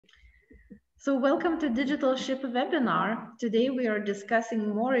So welcome to Digital Ship webinar. Today we are discussing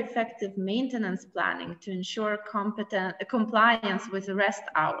more effective maintenance planning to ensure compliance with rest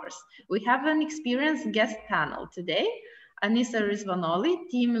hours. We have an experienced guest panel today. Anissa Rizvanoli,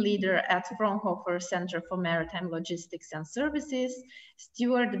 team leader at Fraunhofer Center for Maritime Logistics and Services,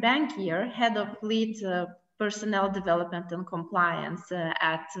 Stewart Bankier, head of fleet personnel development and compliance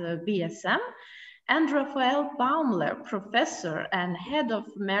at BSM, and Raphael Baumler Professor and Head of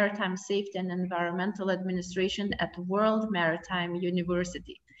Maritime Safety and Environmental Administration at World Maritime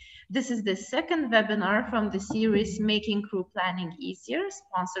University. This is the second webinar from the series Making Crew Planning Easier,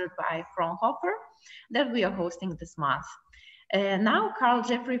 sponsored by Fraunhofer, that we are hosting this month. Now, Carl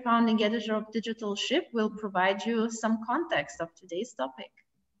Jeffrey, founding editor of Digital Ship, will provide you some context of today's topic.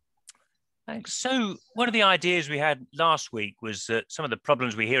 Thanks. So one of the ideas we had last week was that some of the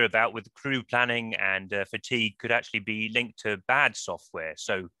problems we hear about with crew planning and fatigue could actually be linked to bad software.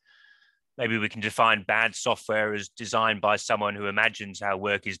 So maybe we can define bad software as designed by someone who imagines how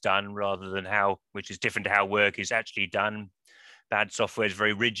work is done rather than which is different to how work is actually done. Bad software is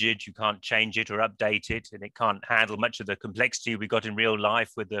very rigid. You can't change it or update it, and it can't handle much of the complexity we got in real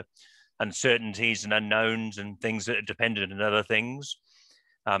life with the uncertainties and unknowns and things that are dependent on other things.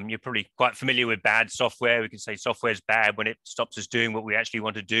 You're probably quite familiar with bad software. We can say software is bad when it stops us doing what we actually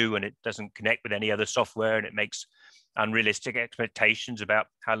want to do and it doesn't connect with any other software and it makes unrealistic expectations about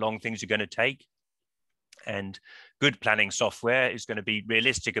how long things are going to take. And good planning software is going to be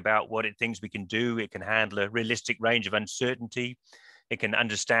realistic about what it thinks we can do. It can handle a realistic range of uncertainty. It can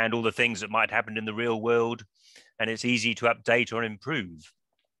understand all the things that might happen in the real world, and it's easy to update or improve.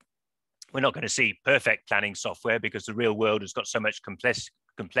 We're not going to see perfect planning software because the real world has got so much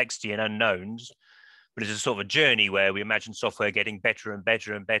complexity and unknowns, but it's a sort of a journey where we imagine software getting better and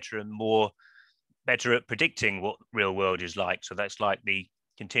better and better and better at predicting what real world is like. So that's like the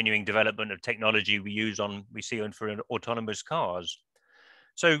continuing development of technology we see for autonomous cars.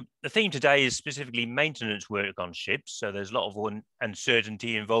 So the theme today is specifically maintenance work on ships. So there's a lot of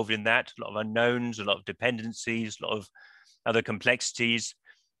uncertainty involved in that, a lot of unknowns, a lot of dependencies, a lot of other complexities.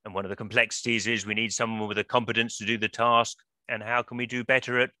 And one of the complexities is we need someone with the competence to do the task. And how can we do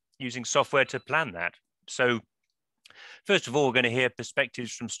better at using software to plan that? So first of all, we're going to hear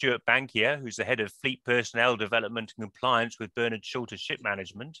perspectives from Stewart Bankier, who's the head of fleet personnel development and compliance with Bernard Schulte Ship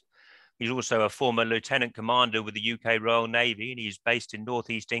Management. He's also a former lieutenant commander with the UK Royal Navy, and he's based in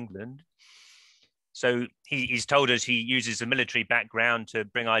Northeast England. So he's told us he uses a military background to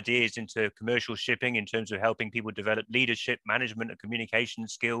bring ideas into commercial shipping in terms of helping people develop leadership, management, and communication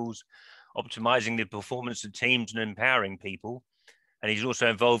skills, optimizing the performance of teams and empowering people. And he's also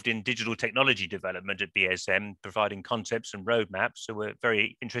involved in digital technology development at BSM, providing concepts and roadmaps. So we're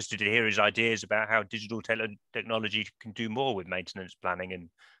very interested to hear his ideas about how digital technology can do more with maintenance planning and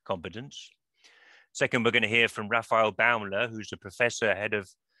competence. Second, we're going to hear from Raphael Baumler, who's a professor, head of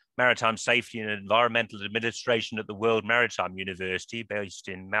Maritime Safety and Environmental Administration at the World Maritime University, based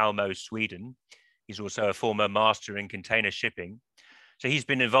in Malmö, Sweden. He's also a former master in container shipping. So he's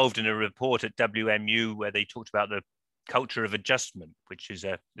been involved in a report at WMU where they talked about the culture of adjustment, which is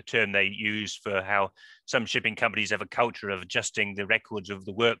the term they use for how some shipping companies have a culture of adjusting the records of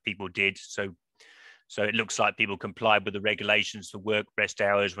the work people did. So it looks like people complied with the regulations for work rest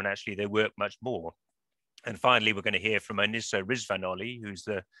hours when actually they work much more. And finally, we're going to hear from Anissa Rizvanoli, who's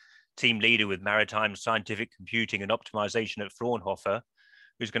the team leader with Maritime Scientific Computing and Optimization at Fraunhofer,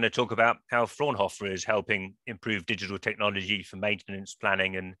 who's going to talk about how Fraunhofer is helping improve digital technology for maintenance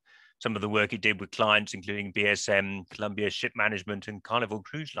planning and some of the work it did with clients, including BSM, Columbia Ship Management, and Carnival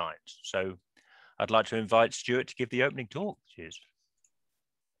Cruise Lines. So I'd like to invite Stewart to give the opening talk. Cheers.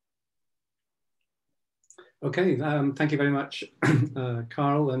 Okay, thank you very much,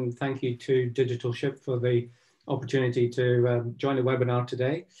 Carl, and thank you to Digital Ship for the opportunity to join the webinar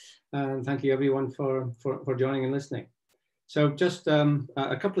today. And thank you everyone for joining and listening. So just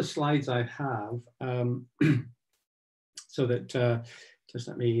a couple of slides I have, so that just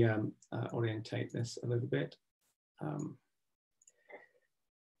let me orientate this a little bit.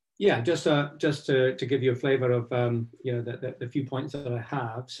 Yeah, just to give you a flavor of the few points that I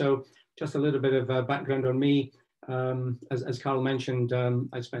have. So just a little bit of background on me. As Carl mentioned,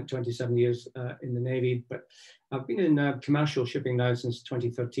 I spent 27 years in the Navy, but I've been in commercial shipping now since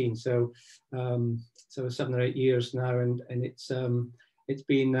 2013. So 7 or 8 years now, and it's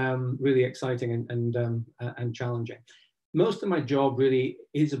been really exciting and challenging. Most of my job really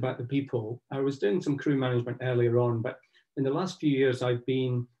is about the people. I was doing some crew management earlier on, but in the last few years, I've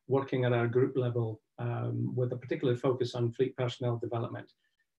been working at our group level with a particular focus on fleet personnel development.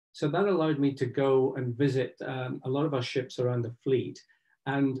 So that allowed me to go and visit a lot of our ships around the fleet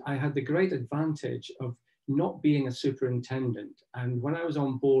And I had the great advantage of not being a superintendent. And when I was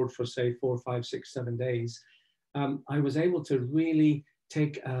on board for say 4, 5, 6, 7 days, I was able to really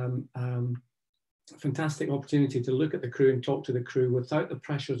take a fantastic opportunity to look at the crew and talk to the crew without the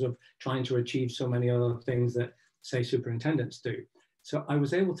pressures of trying to achieve so many other things that say superintendents do. So I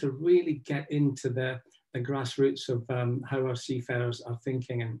was able to really get into the grassroots of how our seafarers are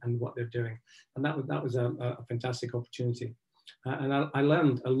thinking and what they're doing. And that was a fantastic opportunity. And I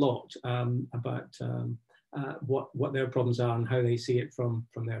learned a lot about what their problems are and how they see it from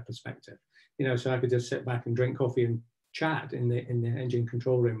their perspective. You know, so I could just sit back and drink coffee and chat in the engine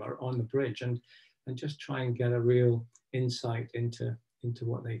control room or on the bridge and just try and get a real insight into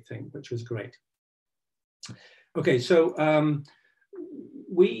what they think, which was great. Okay, so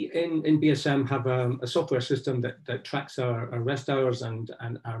we in BSM have a software system that tracks our rest hours and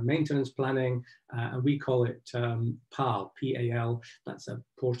our maintenance planning, and we call it PAL, P-A-L. That's a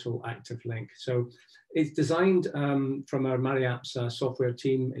portal active link. So it's designed from our Mariapps software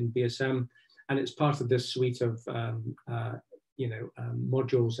team in BSM, and it's part of this suite of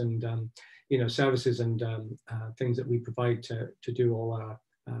modules and services and things that we provide to do all our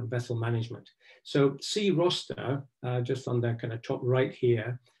vessel management. So Sea Roster, just on the kind of top right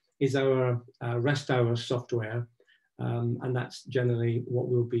here, is our rest hours software, and that's generally what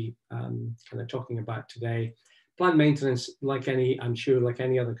we'll be kind of talking about today. Planned maintenance, like I'm sure like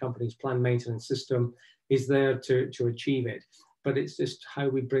any other company's planned maintenance system, is there to achieve it. But it's just how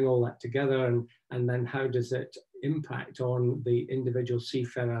we bring all that together, and then how does it impact on the individual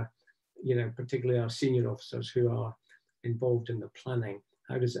seafarer, particularly our senior officers who are involved in the planning.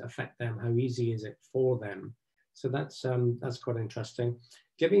 How does it affect them? How easy is it for them? So that's quite interesting.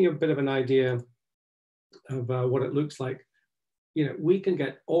 Giving you a bit of an idea of what it looks like, we can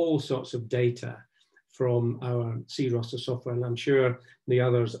get all sorts of data from our Sea Roster software, and I'm sure the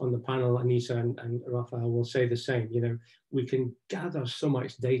others on the panel, Anissa and Raphael, will say the same. We can gather so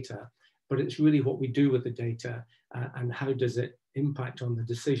much data, but it's really what we do with the data and how does it impact on the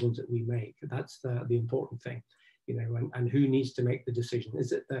decisions that we make. That's the important thing. And who needs to make the decision?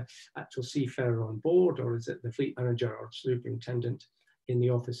 Is it the actual seafarer on board, or is it the fleet manager or superintendent in the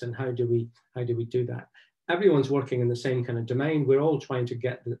office? And how do we do that? Everyone's working in the same kind of domain. We're all trying to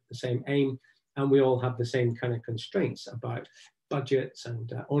get the same aim, and we all have the same kind of constraints about budgets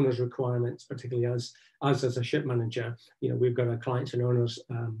and owners' requirements, particularly us as a ship manager. We've got our clients and owners'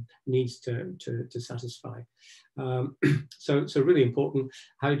 needs to satisfy. So really important.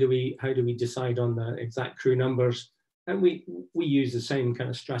 How do we decide on the exact crew numbers? And we use the same kind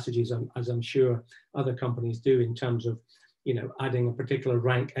of strategies as I'm sure other companies do, in terms of adding a particular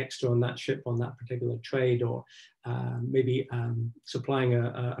rank extra on that ship on that particular trade, or maybe supplying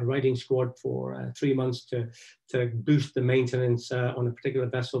a riding squad for 3 months to boost the maintenance on a particular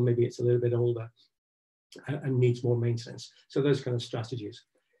vessel. Maybe it's a little bit older and needs more maintenance. So those kind of strategies.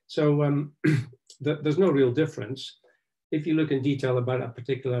 So there's no real difference. If you look in detail about a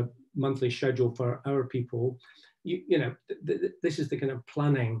particular monthly schedule for our people, this is the kind of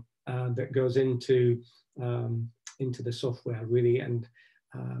planning that goes into the software, really. And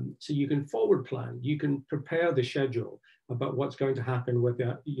so you can forward plan, you can prepare the schedule about what's going to happen with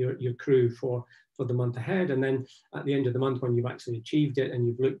your crew for the month ahead. And then at the end of the month, when you've actually achieved it and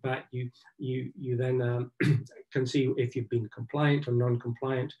you've looked back, you then can see if you've been compliant or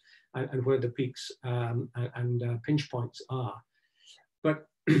non-compliant, and where the peaks and pinch points are. But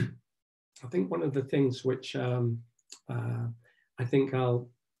I think one of the things which I think I'll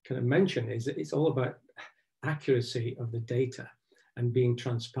kind of mention is that it's all about accuracy of the data and being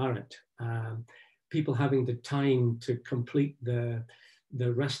transparent. People having the time to complete the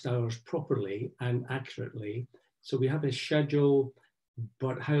rest hours properly and accurately. So we have a schedule,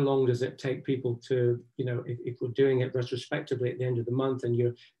 but how long does it take people to, if we're doing it retrospectively at the end of the month, and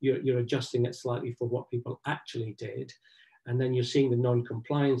you're adjusting it slightly for what people actually did, and then you're seeing the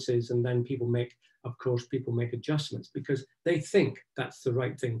non-compliances, and then people make adjustments because they think that's the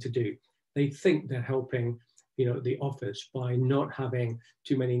right thing to do. They think they're helping the office by not having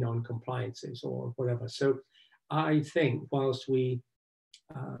too many non-compliances or whatever. So I think whilst we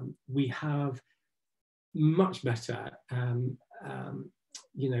have much better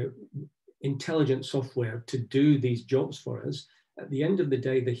intelligent software to do these jobs for us, at the end of the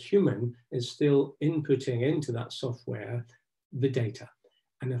day, the human is still inputting into that software the data.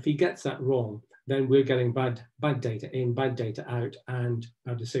 And if he gets that wrong, then we're getting bad data in, bad data out, and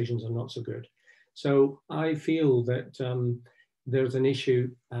our decisions are not so good. So I feel that there's an issue,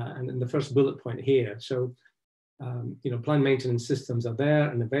 and in the first bullet point here, so planned maintenance systems are there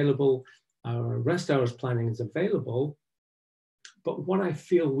and available. Our rest hours planning is available, But what I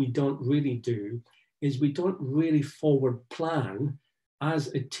feel we don't really do is we don't really forward plan as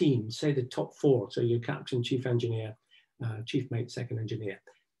a team, say the top four, so your captain, chief engineer, chief mate, second engineer.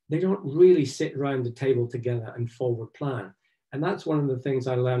 They don't really sit around the table together and forward plan. And that's one of the things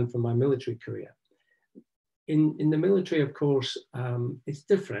I learned from my military career. In the military, of course, it's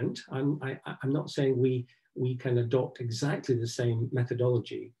different. I'm not saying we can adopt exactly the same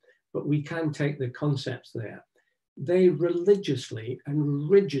methodology, but we can take the concepts there. They religiously and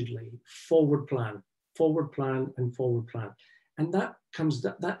rigidly forward plan and forward plan. And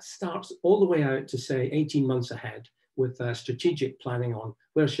that starts all the way out to say 18 months ahead with strategic planning on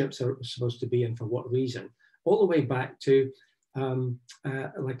where ships are supposed to be and for what reason, all the way back to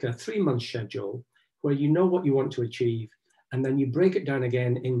like a 3-month schedule where you know what you want to achieve, and then you break it down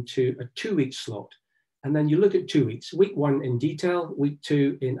again into a 2-week slot. And then you look at 2 weeks, week 1 in detail, week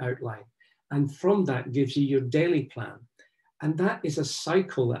 2 in outline. And from that gives you your daily plan. And that is a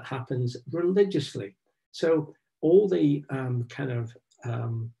cycle that happens religiously. So all the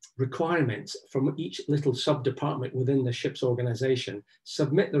requirements from each little sub-department within the ship's organization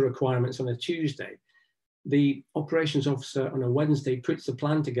submit the requirements on a Tuesday. The operations officer on a Wednesday puts the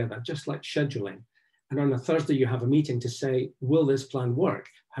plan together, just like scheduling. And on a Thursday, you have a meeting to say, will this plan work?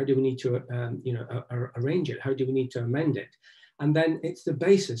 How do we need to arrange it? How do we need to amend it? And then it's the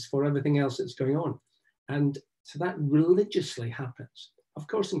basis for everything else that's going on. And so that religiously happens. Of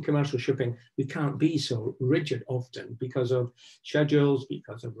course, in commercial shipping, we can't be so rigid often because of schedules,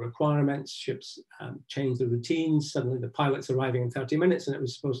 because of requirements. Ships change the routines. Suddenly the pilot's arriving in 30 minutes and it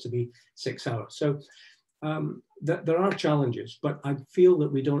was supposed to be 6 hours. So there are challenges, but I feel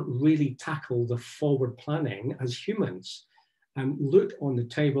that we don't really tackle the forward planning as humans and look on the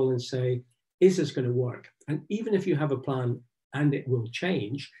table and say, is this going to work? And even if you have a plan and it will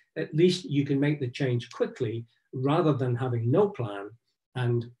change, at least you can make the change quickly rather than having no plan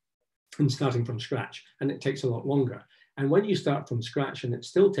and starting from scratch. And it takes a lot longer. And when you start from scratch and it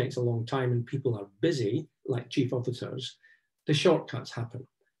still takes a long time and people are busy, like chief officers, the shortcuts happen.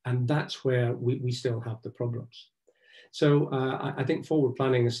 And that's where we still have the problems. So I think forward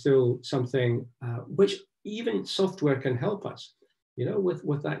planning is still something which even software can help us, you know,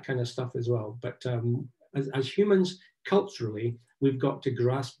 with that kind of stuff as well. But as humans, culturally, we've got to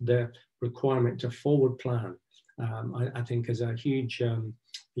grasp the requirement to forward plan. I think is a huge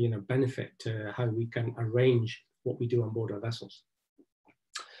benefit to how we can arrange what we do on board our vessels.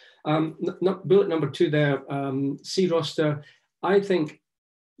 Bullet number 2 there, sea roster. I think,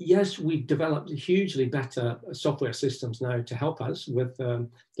 yes, we've developed hugely better software systems now to help us with the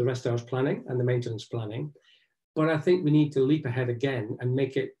rest hours planning and the maintenance planning. But I think we need to leap ahead again and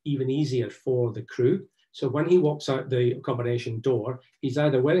make it even easier for the crew. So when he walks out the accommodation door, he's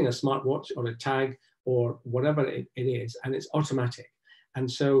either wearing a smartwatch or a tag or whatever it is, and it's automatic. And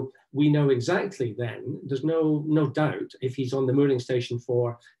so we know exactly then, there's no doubt if he's on the mooring station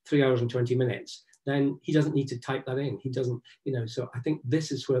for 3 hours and 20 minutes, then he doesn't need to type that in. He doesn't, so I think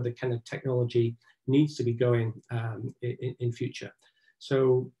this is where the kind of technology needs to be going in future.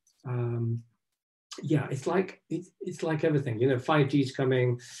 So yeah, it's like everything, 5G is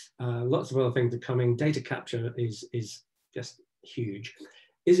coming, lots of other things are coming. Data capture is just huge.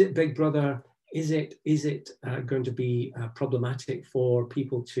 Is it Big Brother? Is it going to be problematic for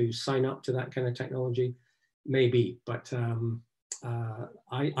people to sign up to that kind of technology? Maybe, but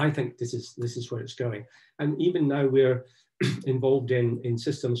I think this is where it's going. And even now we're involved in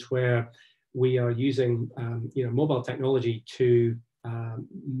systems where we are using mobile technology to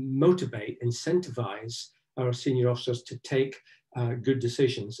motivate, incentivize our senior officers to take good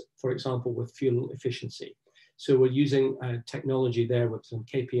decisions, for example, with fuel efficiency. So we're using technology there with some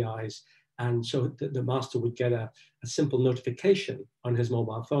KPIs, and so the master would get a simple notification on his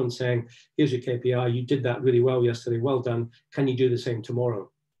mobile phone saying, here's your KPI, you did that really well yesterday, well done, can you do the same tomorrow?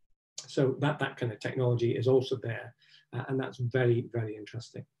 So that kind of technology is also there, and that's very, very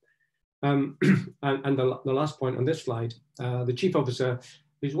interesting. And the last point on this slide, the chief officer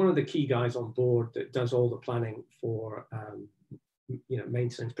is one of the key guys on board that does all the planning for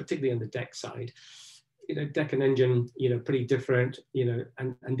maintenance, particularly on the deck side. Deck and engine, pretty different,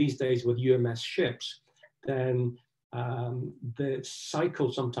 and these days with UMS ships, then the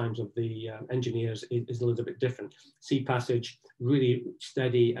cycle sometimes of the engineers is a little bit different. Sea passage, really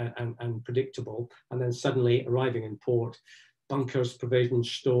steady and predictable, and then suddenly arriving in port, bunkers, provisions,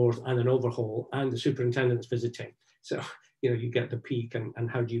 stores, and an overhaul, and the superintendent's visiting. So, you get the peak,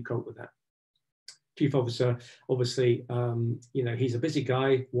 and how do you cope with that? Chief officer, obviously, he's a busy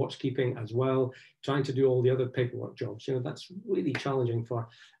guy, watchkeeping as well, trying to do all the other paperwork jobs. That's really challenging for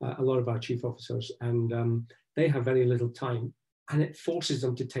a lot of our chief officers, and they have very little time and it forces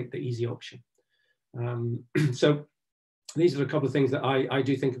them to take the easy option. So these are a couple of things that I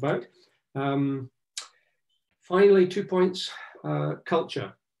do think about. Finally, 2 points,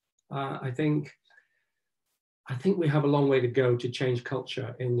 culture. I think we have a long way to go to change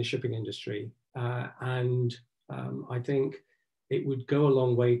culture in the shipping industry. And I think it would go a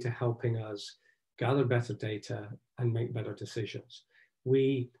long way to helping us gather better data and make better decisions.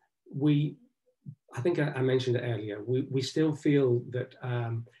 I think I mentioned it earlier, we still feel that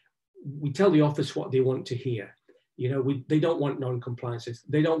we tell the office what they want to hear. You know, they don't want non-compliances,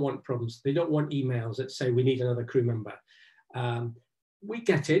 they don't want problems, they don't want emails that say we need another crew member. We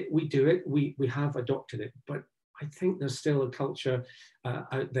get it, we do it, we have adopted it, but I think there's still a culture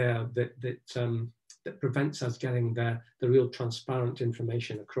out there that prevents us getting the real transparent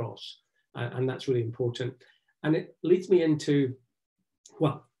information across. And that's really important. And it leads me into,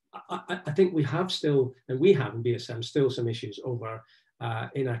 well, I think we have still, and we have in BSM, still some issues over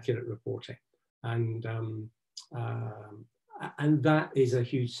inaccurate reporting. And that is a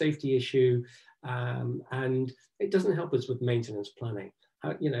huge safety issue. And it doesn't help us with maintenance planning.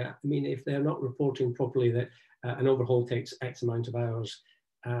 You know, I mean, if they're not reporting properly that an overhaul takes X amount of hours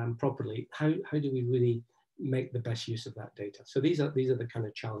properly, how do we really make the best use of that data? So these are the kind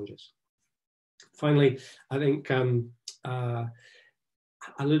of challenges. Finally, I think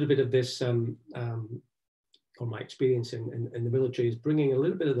a little bit of this, from my experience in the military, is bringing a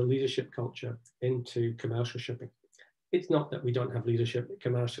little bit of the leadership culture into commercial shipping. It's not that we don't have leadership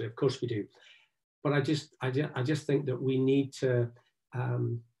commercially, of course we do, but I just think that we need to,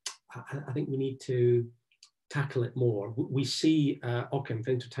 I think we need to tackle it more. We see OCIMF,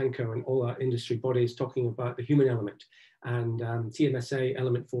 Intertanko, and all our industry bodies talking about the human element, and TMSA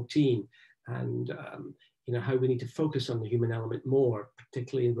element 14, and you know, how we need to focus on the human element more,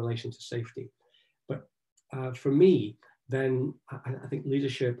 particularly in relation to safety. But for me, then I think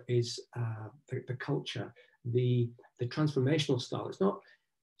leadership is the culture, the transformational style. It's not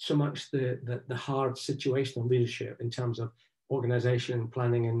so much the hard situational leadership in terms of organization,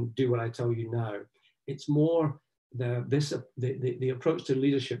 planning, and do what I tell you now. It's more the approach to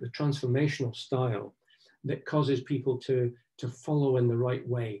leadership, the transformational style that causes people to follow in the right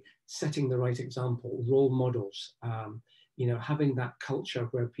way, setting the right example, role models, you know, having that culture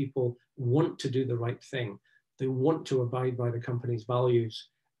where people want to do the right thing. They want to abide by the company's values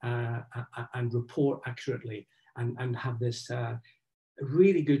and report accurately, and have this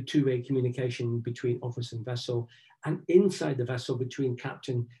really good two-way communication between office and vessel, and inside the vessel between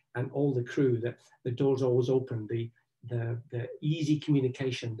captain and all the crew, that the door's always open, the easy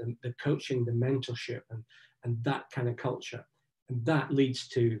communication, the coaching, the mentorship, and that kind of culture. And that leads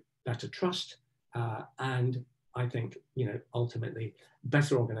to better trust, and I think, you know, ultimately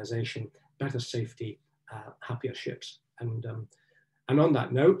better organization, better safety, happier ships. And on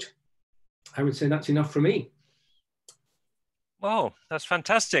that note, I would say that's enough for me. Wow, that's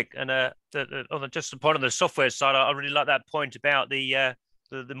fantastic. And just the point on the software side, I really like that point about the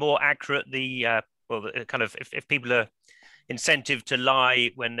more accurate kind of if people are incentive to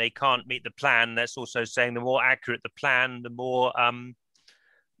lie when they can't meet the plan, that's also saying the more accurate the plan, the more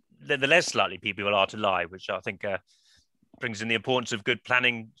the less likely people are to lie, which I think brings in the importance of good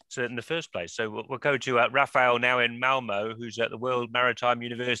planning in the first place. So we'll go to Raphael now in Malmo, who's at the World Maritime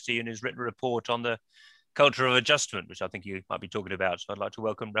University, and has written a report on the culture of adjustment, which I think you might be talking about. So I'd like to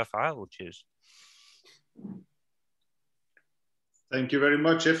welcome Raphael. Cheers. Thank you very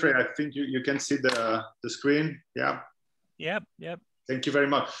much, Jeffrey. I think you can see the screen. Yeah. Yep. Thank you very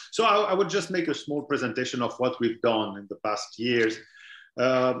much. So I would just make a small presentation of what we've done in the past years,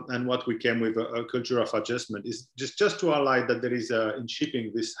 and what we came with a culture of adjustment is just to highlight that there is in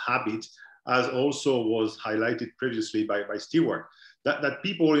shipping this habit, as also was highlighted previously by Stewart, that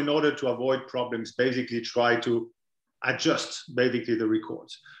people, in order to avoid problems, basically try to adjust basically the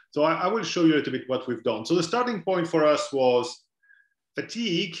records. So I will show you a little bit what we've done. So the starting point for us was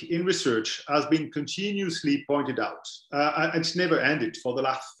fatigue in research has been continuously pointed out. It's never ended for the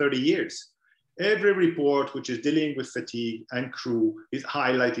last 30 years. Every report which is dealing with fatigue and crew is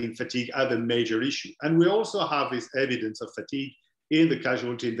highlighting fatigue as a major issue. And we also have this evidence of fatigue in the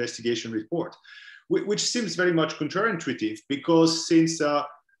casualty investigation report, which seems very much counterintuitive, because since I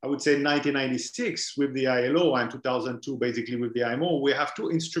would say 1996 with the ILO and 2002 basically with the IMO, we have two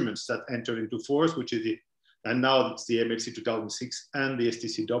instruments that entered into force, which is and now it's the MLC 2006 and the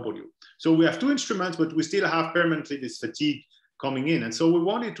STCW. So we have two instruments, but we still have permanently this fatigue coming in. And so we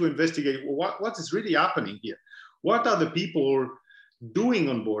wanted to investigate what is really happening here. What are the people doing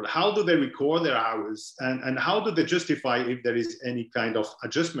on board? How do they record their hours? And how do they justify if there is any kind of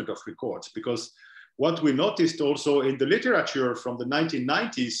adjustment of records? Because what we noticed also in the literature from the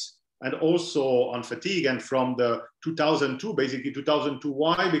 1990s and also on fatigue and from the 2002, basically 2002.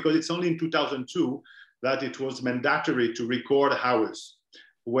 Why? Because it's only in 2002 that it was mandatory to record hours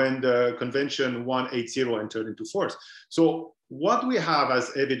when the Convention 180 entered into force. So what we have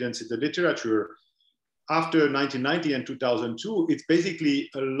as evidence in the literature after 1990 and 2002, it's basically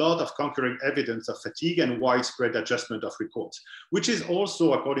a lot of concurrent evidence of fatigue and widespread adjustment of records, which is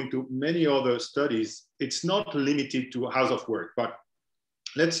also, according to many other studies, it's not limited to hours of work, but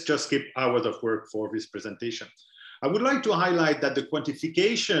let's just skip hours of work for this presentation. I would like to highlight that the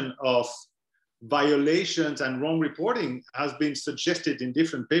quantification of violations and wrong reporting has been suggested in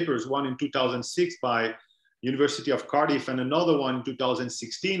different papers, one in 2006 by University of Cardiff and another one in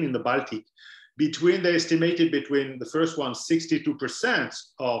 2016 in the Baltic. They estimated between the first one, 62%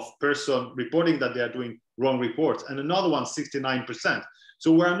 of persons reporting that they are doing wrong reports, and another one, 69%.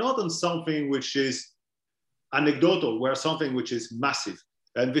 So we're not on something which is anecdotal, we're something which is massive.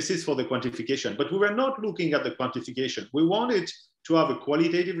 And this is for the quantification, but we were not looking at the quantification. We wanted to have a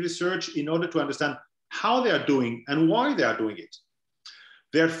qualitative research in order to understand how they are doing and why they are doing it.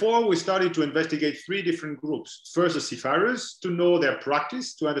 Therefore, we started to investigate three different groups. First, the seafarers, to know their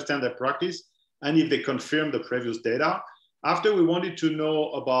practice, to understand their practice, and if they confirm the previous data. After, we wanted to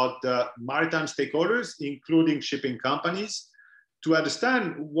know about the maritime stakeholders, including shipping companies, to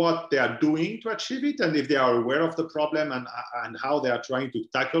understand what they are doing to achieve it, and if they are aware of the problem and how they are trying to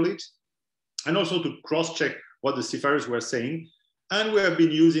tackle it, and also to cross-check what the seafarers were saying. And we have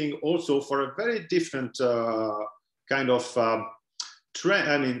been using also for a very different kind of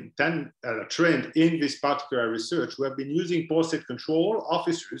trend in this particular research. We have been using posted control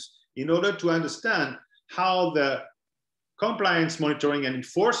officers in order to understand how the compliance monitoring and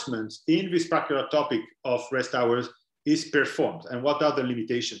enforcement in this particular topic of rest hours is performed and what are the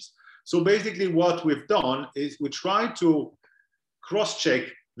limitations. So basically what we've done is we try to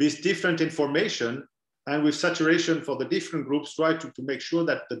cross-check this different information, and with saturation for the different groups, try to make sure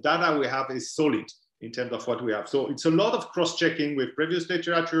that the data we have is solid in terms of what we have. So it's a lot of cross-checking with previous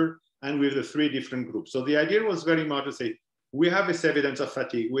literature and with the three different groups. So the idea was very much to say, we have this evidence of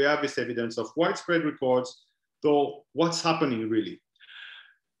fatigue, we have this evidence of widespread records, so what's happening really?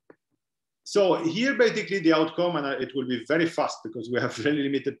 So here basically the outcome, and it will be very fast because we have very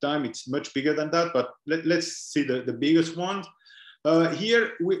limited time, it's much bigger than that, but let's see the biggest one.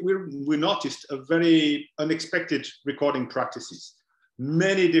 Here we noticed a very unexpected recording practices,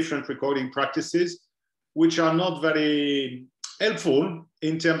 many different recording practices, which are not very helpful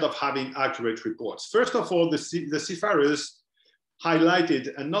in terms of having accurate reports. First of all, the seafarers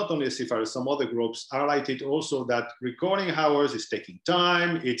highlighted, and not only seafarers, some other groups highlighted also that recording hours is taking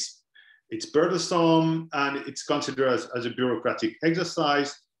time, it's burdensome, and it's considered as a bureaucratic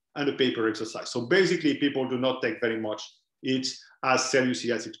exercise and a paper exercise. So basically people do not take very much it as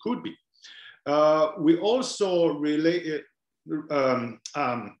seriously as it could be. We also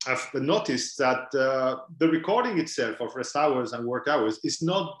have noticed that the recording itself of rest hours and work hours is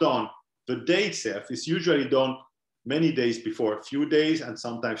not done the day itself. Is usually done many days before, a few days and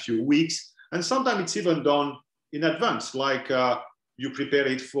sometimes few weeks. And sometimes it's even done in advance, like you prepare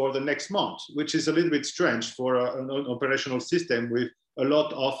it for the next month, which is a little bit strange for an operational system with a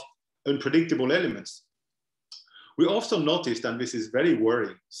lot of unpredictable elements. We also noticed, and this is very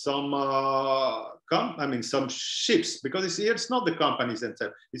worrying, some ships, because it's not the companies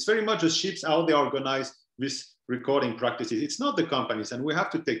themselves, it's very much the ships, how they organize this recording practices. It's not the companies, and we have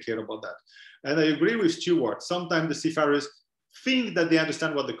to take care about that. And I agree with Stewart, sometimes the seafarers think that they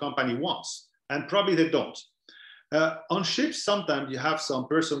understand what the company wants, and probably they don't. On ships, sometimes you have some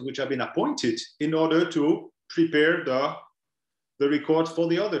persons which have been appointed in order to prepare the record for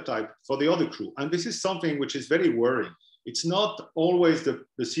the other crew. And this is something which is very worrying. It's not always the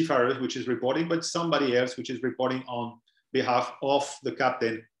seafarers which is reporting, but somebody else which is reporting on behalf of the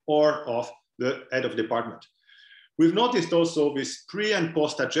captain or of the head of department. We've noticed also this pre and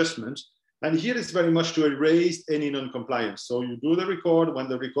post adjustment, and here it's very much to erase any non-compliance. So you do the record, when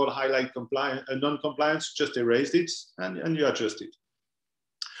the record highlight non-compliance, just erase it and you adjust it.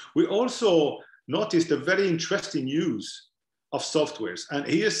 We also noticed a very interesting use of softwares. And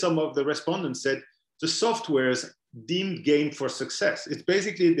here some of the respondents said the softwares deemed game for success. It's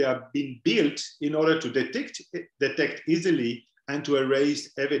basically they are being built in order to detect easily and to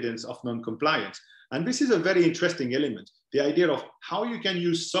erase evidence of non-compliance. And this is a very interesting element, the idea of how you can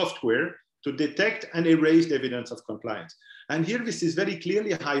use software to detect and erase evidence of compliance. And here this is very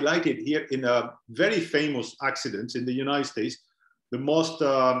clearly highlighted here in a very famous accident in the United States, the most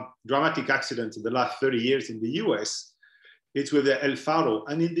dramatic accident in the last 30 years in the US. it's with the El Faro.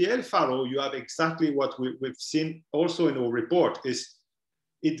 And in the El Faro, you have exactly what we've seen also in our report, is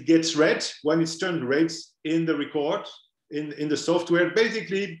it gets red when it's turned red in the record, in the software.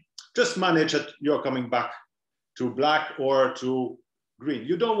 Basically, just manage that you're coming back to black or to green.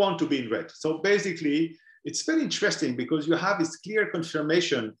 You don't want to be in red. So basically, it's very interesting because you have this clear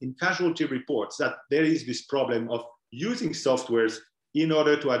confirmation in casualty reports that there is this problem of using softwares in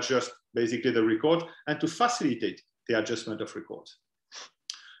order to adjust basically the record and to facilitate the adjustment of records.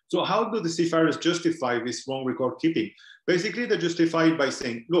 So how do the seafarers justify this wrong record keeping? Basically, they justify it by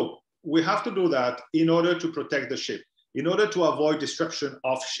saying, look, we have to do that in order to protect the ship, in order to avoid disruption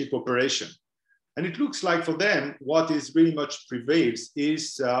of ship operation. And it looks like for them, what is really much prevails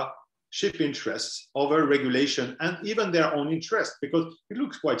is ship interests over regulation and even their own interest, because it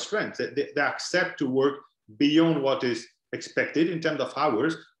looks quite strange. They accept to work beyond what is expected in terms of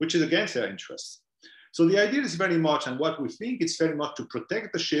hours, which is against their interests. So the idea is very much, and what we think is very much to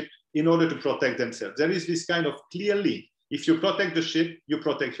protect the ship in order to protect themselves. There is this kind of clear link. If you protect the ship, you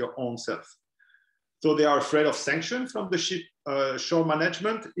protect your own self. So they are afraid of sanction from the ship shore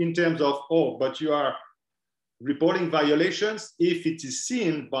management in terms of, oh, but you are reporting violations. If it is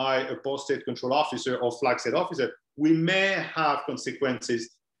seen by a port state control officer or flag state officer, we may have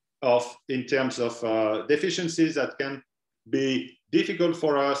consequences in terms of deficiencies that can be difficult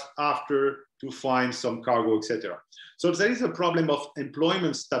for us after to find some cargo, etc. So there is a problem of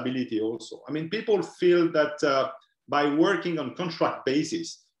employment stability also. I mean, people feel that by working on contract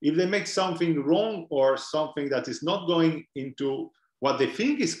basis, if they make something wrong or something that is not going into what they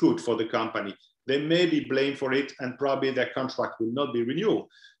think is good for the company, they may be blamed for it and probably their contract will not be renewed.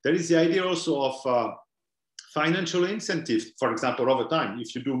 There is the idea also of financial incentives, for example, overtime.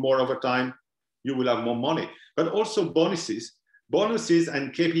 If you do more overtime, you will have more money, but also bonuses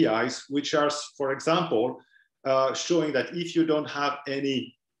and KPIs, which are, for example, showing that if you don't have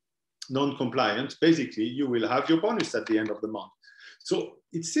any non-compliance, basically you will have your bonus at the end of the month. So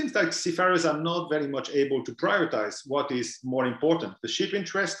it seems like seafarers are not very much able to prioritize what is more important, the ship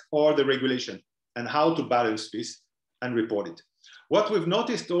interest or the regulation, and how to balance this and report it. What we've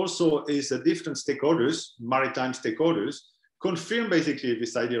noticed also is that different stakeholders, maritime stakeholders, confirm basically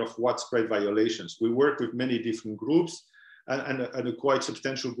this idea of widespread violations. We work with many different groups and quite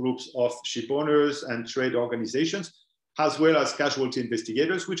substantial groups of ship owners and trade organizations, as well as casualty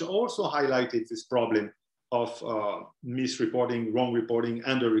investigators, which also highlighted this problem of misreporting, wrong reporting,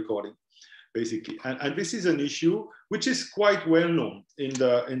 under-recording, basically. And this is an issue which is quite well known in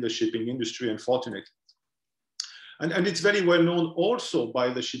the shipping industry, unfortunately. And it's very well known also by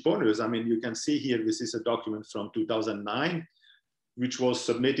the ship owners. I mean, you can see here, this is a document from 2009, which was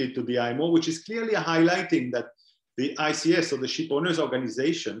submitted to the IMO, which is clearly highlighting that the ICS, or the ship owners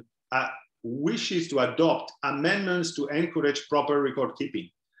organization, wishes to adopt amendments to encourage proper record keeping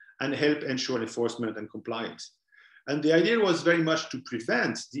and help ensure enforcement and compliance. And the idea was very much to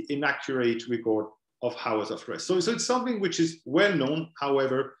prevent the inaccurate record of hours of rest. So it's something which is well known,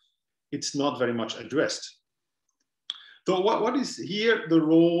 however, it's not very much addressed. So what is here the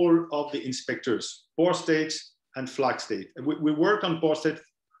role of the inspectors, port states and flag state? We work on port state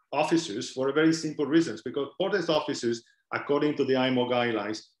officers for a very simple reasons, because port state officers, according to the IMO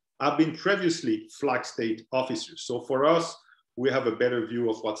guidelines, have been previously flag state officers. So for us, we have a better view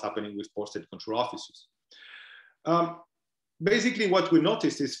of what's happening with port state control officers. Basically, what we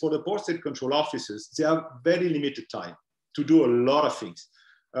noticed is for the port state control officers, they have very limited time to do a lot of things.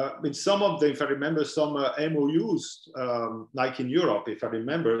 In some of them, if I remember, some MOUs, like in Europe, if I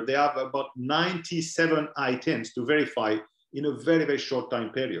remember, they have about 97 items to verify in a very, very short time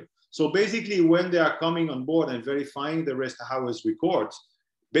period. So basically, when they are coming on board and verifying the rest hours records,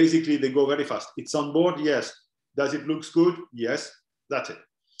 basically they go very fast. It's on board, yes. Does it look good? Yes, that's it.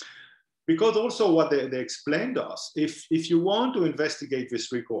 Because also what they explained to us, if you want to investigate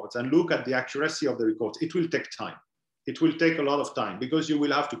these records and look at the accuracy of the records, it will take time. It will take a lot of time because you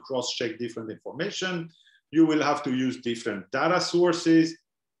will have to cross-check different information. You will have to use different data sources,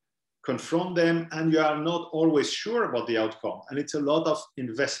 confront them, and you are not always sure about the outcome. And it's a lot of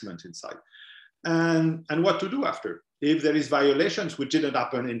investment inside. And what to do after? If there is violations which didn't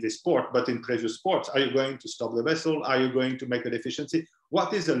happen in this port, but in previous ports, are you going to stop the vessel? Are you going to make a deficiency?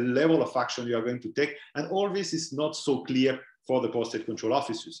 What is the level of action you are going to take? And all this is not so clear for the port state control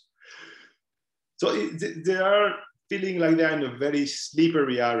officers. So they are feeling like they're in a very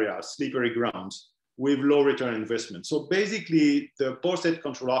slippery area, slippery grounds with low return investment. So basically the port state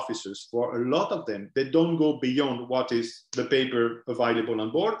control officers, for a lot of them, they don't go beyond what is the paper available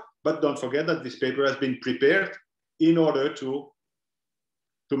on board, but don't forget that this paper has been prepared in order to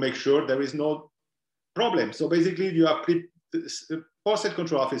make sure there is no problem. So basically you are the post-state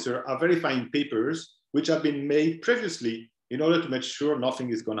control officer are verifying papers which have been made previously in order to make sure nothing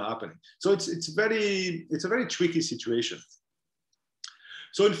is going to happen. So it's a very tricky situation.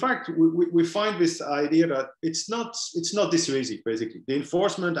 So in fact, we find this idea that it's not dissuasive, basically. The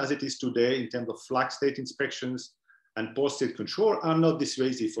enforcement as it is today in terms of flag state inspections and post-state control are not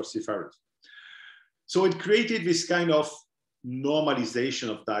dissuasive for seafarers. So it created this kind of normalization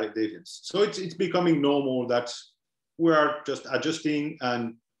of deviance. So it's becoming normal that we are just adjusting,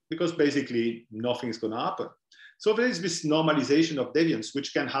 and because basically nothing is going to happen. So there is this normalization of deviance,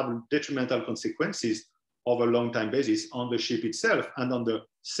 which can have detrimental consequences over a long time basis on the ship itself and on the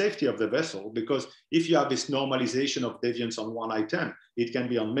safety of the vessel, because if you have this normalization of deviance on one item, it can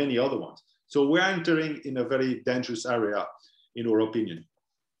be on many other ones. So we're entering in a very dangerous area, in our opinion.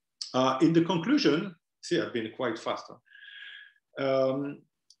 In the conclusion, see, I've been quite fast.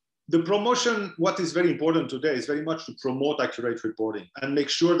 The promotion, what is very important today is very much to promote accurate reporting and make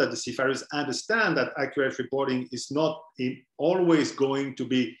sure that the seafarers understand that accurate reporting is not always going to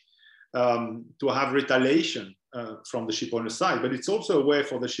be to have retaliation from the ship owner's side, but it's also a way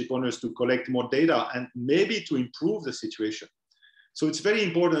for the ship owners to collect more data and maybe to improve the situation. So it's very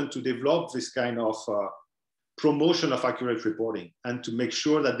important to develop this kind of promotion of accurate reporting and to make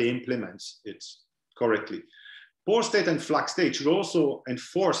sure that they implement it correctly. Port state and flag state should also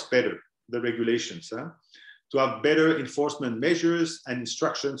enforce better the regulations, to have better enforcement measures and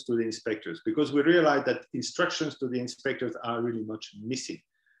instructions to the inspectors, because we realize that instructions to the inspectors are really much missing.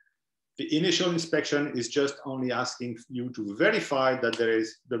 The initial inspection is just only asking you to verify that there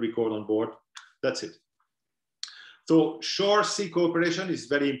is the record on board. That's it. So shore-sea cooperation is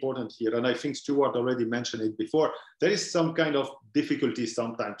very important here. And I think Stewart already mentioned it before. There is some kind of difficulty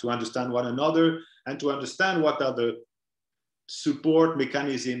sometimes to understand one another and to understand what are the support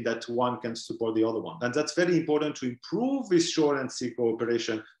mechanisms that one can support the other one. And that's very important to improve this shore and sea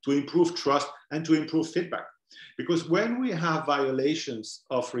cooperation, to improve trust and to improve feedback. Because when we have violations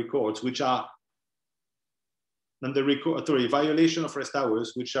of records, which are, and the violation of rest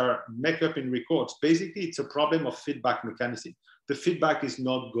hours, which are make up in records, basically it's a problem of feedback mechanism. The feedback is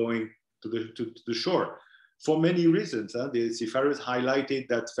not going to the shore for many reasons. The seafarers highlighted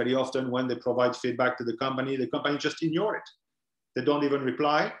that very often when they provide feedback to the company just ignore it. They don't even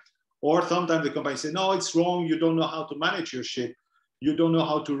reply. Or sometimes the company say, no, it's wrong. You don't know how to manage your ship. You don't know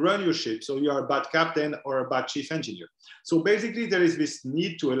how to run your ship. So you are a bad captain or a bad chief engineer. So basically there is this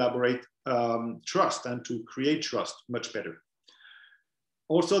need to elaborate trust and to create trust much better.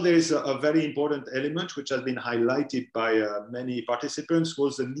 Also, there is a very important element which has been highlighted by many participants,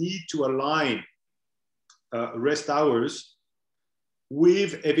 was the need to align rest hours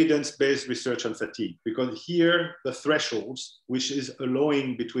with evidence-based research on fatigue, because here the thresholds, which is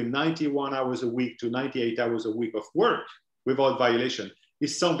allowing between 91 hours a week to 98 hours a week of work without violation,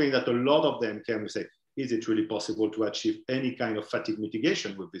 is something that a lot of them can say, is it really possible to achieve any kind of fatigue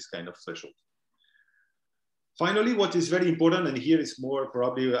mitigation with this kind of threshold? Finally, what is very important, and here is more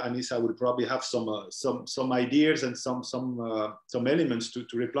probably, Anissa would probably have some ideas and some elements to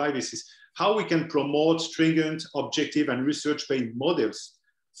reply this, is how we can promote stringent, objective, and research-based models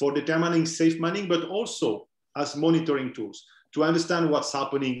for determining safe manning, but also as monitoring tools to understand what's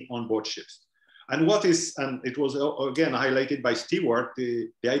happening on board ships. And what is, and it was again highlighted by Stewart,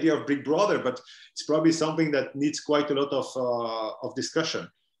 the idea of Big Brother, but it's probably something that needs quite a lot of discussion.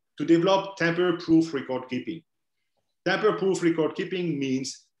 To develop tamper-proof record keeping. Tamper-proof record keeping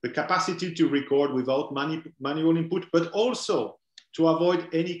means the capacity to record without manual input, but also to avoid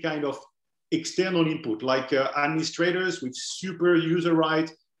any kind of external input, like administrators with super user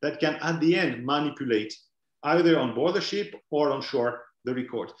rights that can at the end manipulate either on board the ship or on shore the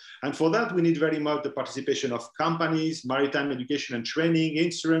record. And for that, we need very much the participation of companies, maritime education and training,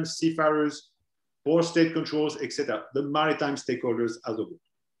 insurance, seafarers, port state controls, etc., the maritime stakeholders as a whole.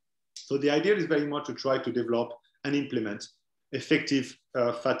 So the idea is very much to try to develop and implement effective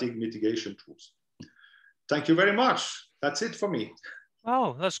fatigue mitigation tools. Thank you very much. That's it for me.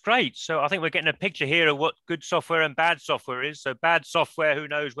 Oh, that's great. So I think we're getting a picture here of what good software and bad software is. So bad software, who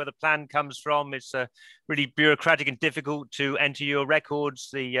knows where the plan comes from? It's really bureaucratic and difficult to enter your records.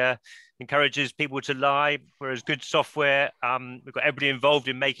 The encourages people to lie, whereas good software, we've got everybody involved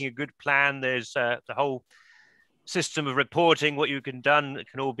in making a good plan. There's the whole system of reporting, what you can done, it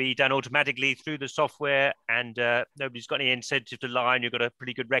can all be done automatically through the software, and nobody's got any incentive to lie, and you've got a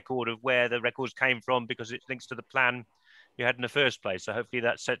pretty good record of where the records came from because it links to the plan you had in the first place. So hopefully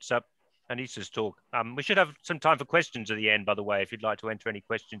that sets up Anissa's talk. We should have some time for questions at the end, by the way, if you'd like to enter any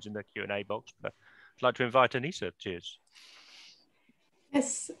questions in the Q&A box. But I'd like to invite Anissa. Cheers.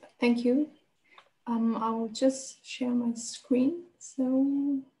 Yes, thank you. I will just share my screen.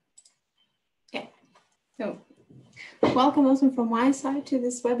 So, yeah. So, welcome also from my side to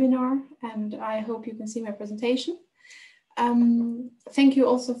this webinar, and I hope you can see my presentation. Thank you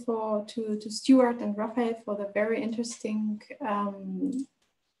also to Stewart and Raphael for the very interesting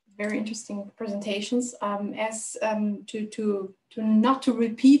presentations. Not to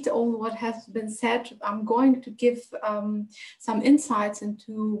repeat all what has been said, I'm going to give some insights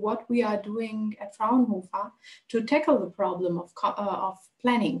into what we are doing at Fraunhofer to tackle the problem of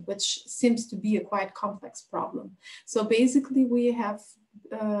planning, which seems to be a quite complex problem. So basically, we have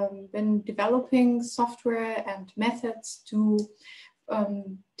been developing software and methods to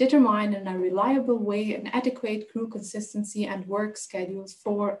determine in a reliable way an adequate crew consistency and work schedules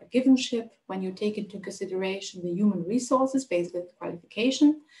for a given ship when you take into consideration the human resources, basically the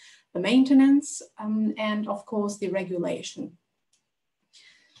qualification, the maintenance, and of course the regulation.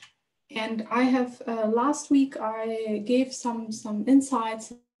 And I have, last week I gave some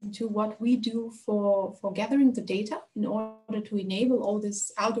insights into what we do for gathering the data in order to enable all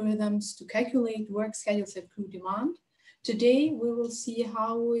these algorithms to calculate work schedules and crew demand. Today, we will see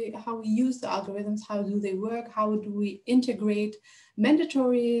how we use the algorithms, how do they work, how do we integrate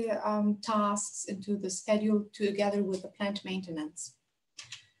mandatory tasks into the schedule together with the plant maintenance.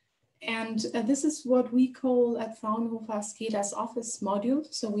 And this is what we call at Fraunhofer SCADA's office module.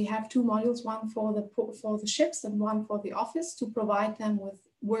 So we have two modules, one for the ships and one for the office, to provide them with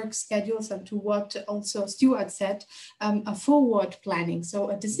work schedules and, to what also Stewart said, a forward planning.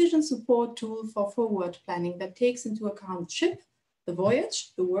 So a decision support tool for forward planning that takes into account the ship, the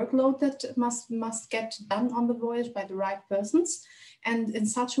voyage, the workload that must get done on the voyage by the right persons, and in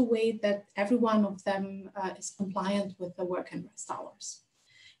such a way that every one of them is compliant with the work and rest hours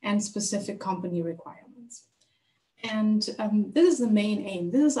and specific company requirements. And this is the main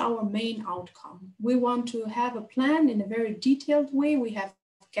aim. This is our main outcome. We want to have a plan in a very detailed way. We have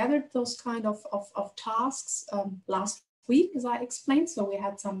gathered those kind of tasks last week, as I explained. So we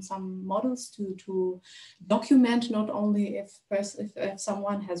had some models to document not only if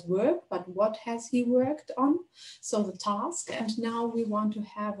someone has worked, but what has he worked on, so the task. And now we want to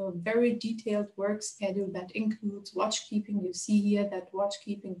have a very detailed work schedule that includes watchkeeping. You see here that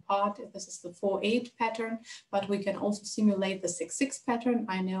watchkeeping part, this is the 4-8 pattern, but we can also simulate the 6-6 pattern.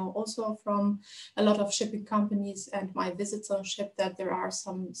 I know also from a lot of shipping companies and my visits on ship that there are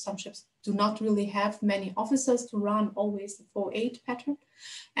some ships do not really have many officers to run always the 4-8 pattern,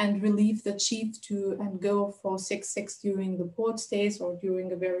 and relieve the chief and go for 6-6 during the port stays or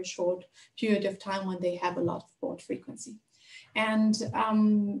during a very short period of time when they have a lot of port frequency. And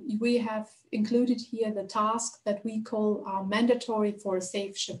we have included here the tasks that we call mandatory for a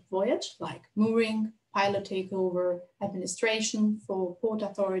safe ship voyage, like mooring, pilot takeover, administration for port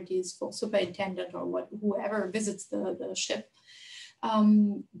authorities, for superintendent or whoever visits the ship.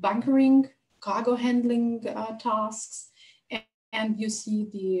 Bunkering, cargo handling tasks, and you see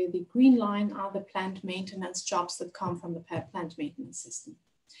the green line are the plant maintenance jobs that come from the plant maintenance system.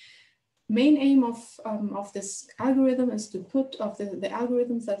 Main aim of this algorithm is to put the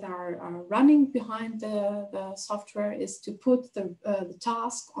algorithms that are running behind the software is to put the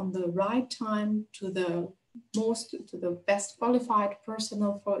task on the right time to the best qualified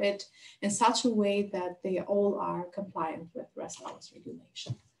personnel for it in such a way that they all are compliant with rest hours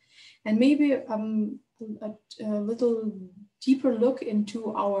regulation. And maybe a little deeper look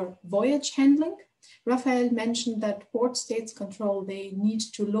into our voyage handling. Raphael mentioned that port states control, they need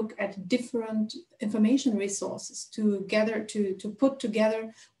to look at different information resources to put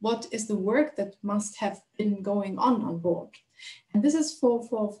together what is the work that must have been going on board. And this is for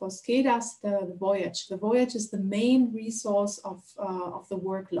SCADA's the voyage. The voyage is the main resource of the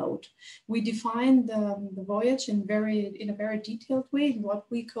workload. We define the voyage in a very detailed way, what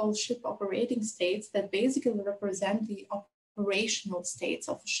we call ship operating states that basically represent the operational states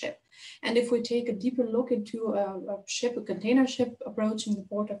of a ship. And if we take a deeper look into a container ship approaching the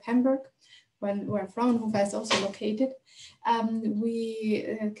port of Hamburg, where Fraunhofer is also located,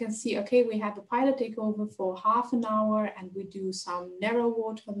 we can see, okay, we have a pilot takeover for half an hour and we do some narrow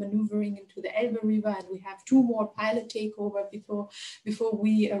water maneuvering into the Elbe River, and we have 2 more pilot takeover before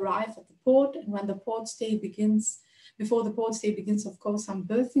we arrive at the port. And when the port stay begins, before the port stay begins, of course, some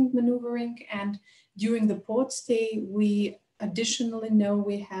berthing maneuvering. And during the port stay, we additionally know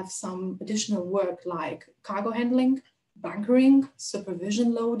we have some additional work like cargo handling, bunkering,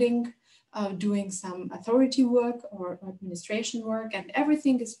 supervision loading, doing some authority work or administration work, and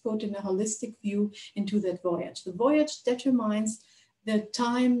everything is put in a holistic view into that voyage. The voyage determines the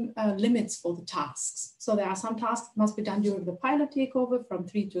time limits for the tasks. So there are some tasks that must be done during the pilot takeover from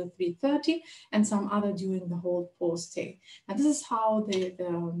 3 to 3:30, and some other during the whole port stay. And this is how the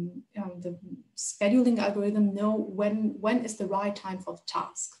scheduling algorithm know when is the right time for the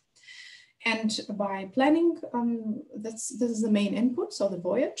task. And by planning, this is the main input, so the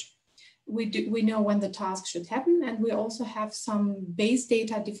voyage. We know when the task should happen, and we also have some base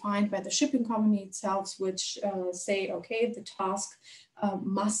data defined by the shipping company itself, which say, okay, the task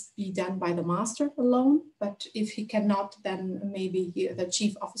must be done by the master alone, but if he cannot, then maybe the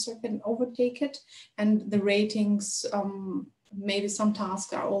chief officer can overtake it. And the ratings, maybe some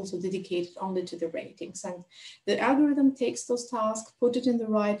tasks are also dedicated only to the ratings. And the algorithm takes those tasks, put it in the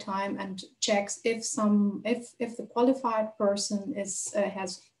right time, and checks if the qualified person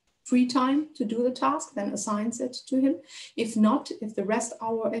has free time to do the task, then assigns it to him. If not,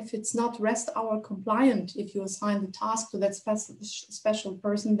 if it's not rest hour compliant, if you assign the task to that special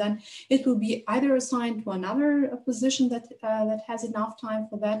person, then it will be either assigned to another position that has enough time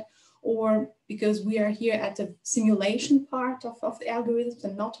for that, or because we are here at the simulation part of the algorithms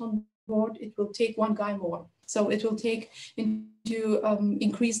and not on board, it will take one guy more. So it will take to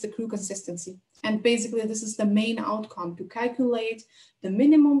increase the crew consistency. And basically this is the main outcome, to calculate the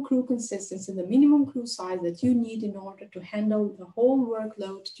minimum crew consistency, the minimum crew size that you need in order to handle the whole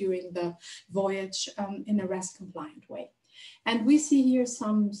workload during the voyage in a REST compliant way. And we see here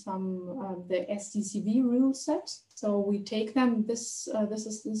some the STCV rule sets. So we take them, these are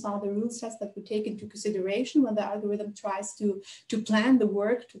the rule sets that we take into consideration when the algorithm tries to plan the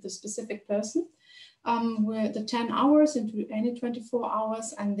work to the specific person. With the 10 hours into any 24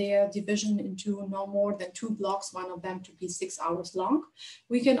 hours and their division into no more than 2 blocks, one of them to be 6 hours long.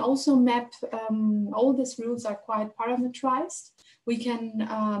 We can also map, all these rules are quite parameterized. We can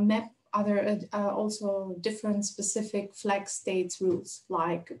map other also different specific flag states rules,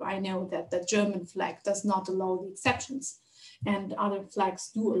 like I know that the German flag does not allow the exceptions, and other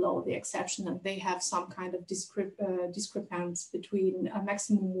flags do allow the exception, and they have some kind of discrepancy between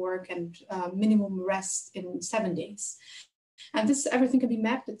maximum work and minimum rest in 7 days. And this, everything can be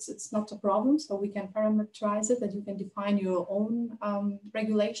mapped, it's not a problem, so we can parameterize it, that you can define your own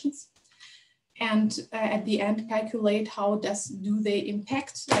regulations. And at the end, calculate how do they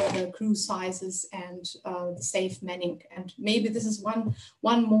impact the crew sizes and the safe manning. And maybe this is one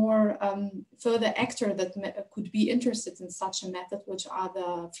more further actor that could be interested in such a method, which are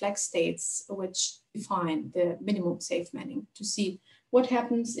the flag states, which define the minimum safe manning, to see what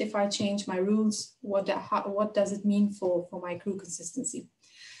happens if I change my rules, what does it mean for my crew consistency.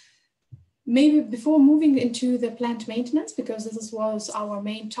 Maybe before moving into the plant maintenance, because this was our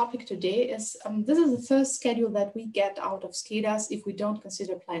main topic today, is this is the first schedule that we get out of SCADAs if we don't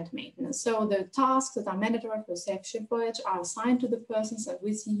consider plant maintenance. So the tasks that are mandatory for a safe ship voyage are assigned to the persons, and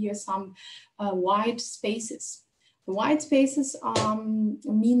we see here some white spaces. The white spaces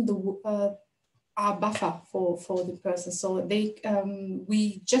mean are buffer for the person. So they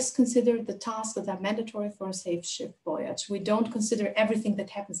we just consider the tasks that are mandatory for a safe ship voyage. We don't consider everything that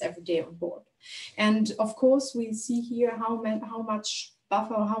happens every day on board. And of course, we see here how much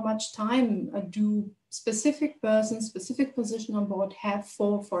buffer, how much time do specific persons, specific position on board have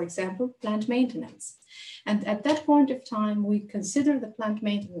for example, plant maintenance. And at that point of time, we consider the plant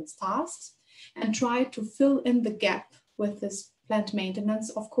maintenance tasks and try to fill in the gap with this plant maintenance,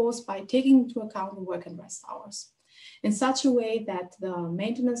 of course, by taking into account the work and rest hours in such a way that the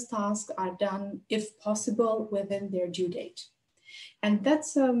maintenance tasks are done, if possible, within their due date. And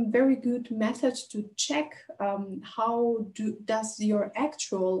that's a very good method to check how does your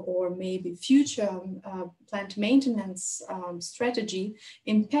actual or maybe future plant maintenance strategy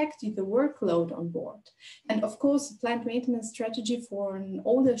impact the workload on board. And of course, the plant maintenance strategy for an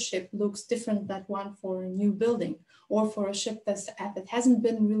older ship looks different than one for a new building, or for a ship that hasn't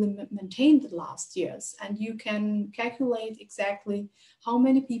been really maintained the last years. And you can calculate exactly how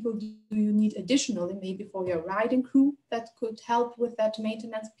many people do you need additionally, maybe for your riding crew that could help with that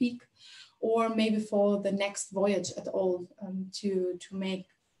maintenance peak, or maybe for the next voyage at all, to make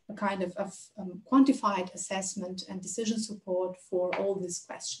a kind of quantified assessment and decision support for all these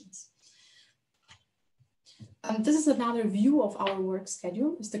questions. This is another view of our work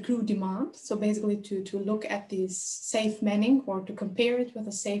schedule, is the crew demand. So basically to look at this safe manning, or to compare it with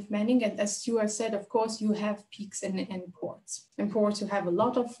a safe manning. And as Stewart said, of course, you have peaks in ports. In ports, you have a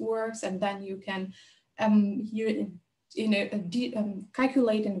lot of works, and then you can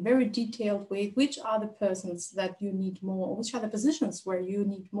calculate in a very detailed way which are the persons that you need more, which are the positions where you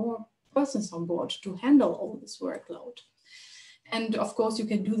need more persons on board to handle all this workload. And of course, you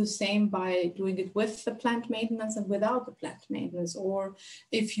can do the same by doing it with the plant maintenance and without the plant maintenance. Or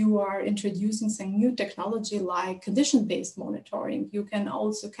if you are introducing some new technology like condition-based monitoring, you can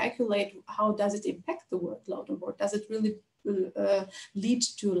also calculate how does it impact the workload on board. Does it really lead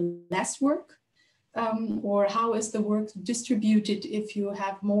to less work? Or how is the work distributed if you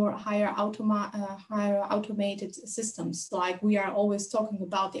have more higher automated systems? Like we are always talking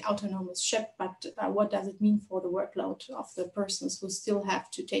about the autonomous ship, but what does it mean for the workload of the persons who still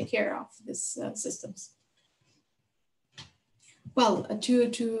have to take care of these systems? Well,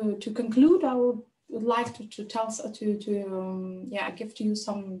 to conclude, I would like to give to you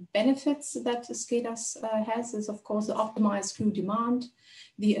some benefits that SCADAS has. Is of course the optimized crew demand,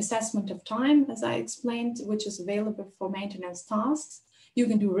 the assessment of time, as I explained, which is available for maintenance tasks. You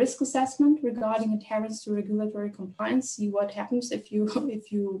can do risk assessment regarding adherence to regulatory compliance. See what happens if you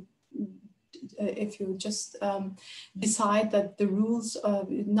just decide that the rules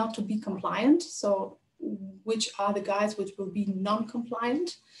not to be compliant. So which are the guys which will be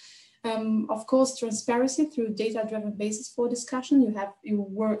non-compliant. Of course, transparency through data-driven basis for discussion.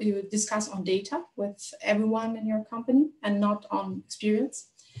 You discuss on data with everyone in your company and not on experience.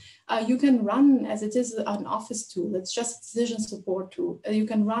 You can run, as it is an office tool, it's just decision support tool. You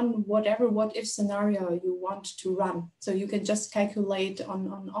can run whatever what-if scenario you want to run. So you can just calculate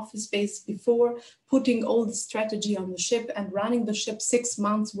on office space before putting all the strategy on the ship and running the ship 6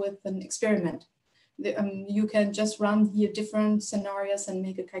 months with an experiment. You can just run here different scenarios and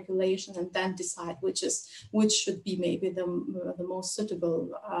make a calculation and then decide which should be maybe the most suitable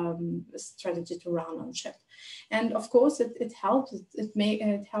strategy to run on ship. And of course, it helps.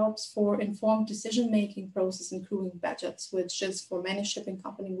 It helps for informed decision-making process and crewing budgets, which is for many shipping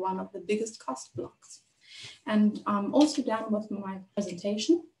companies one of the biggest cost blocks. And I'm also done with my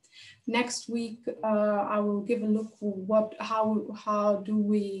presentation. Next week, I will give a look how do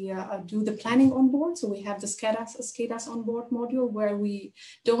we do the planning on board. So we have the SCADAS on board module where we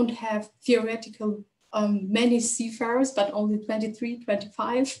don't have theoretical many seafarers, but only 23,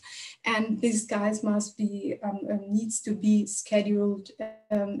 25. And these guys must be, needs to be scheduled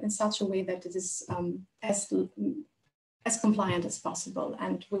in such a way that it is as compliant as possible.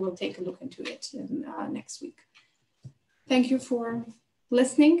 And we will take a look into it in, next week. Thank you for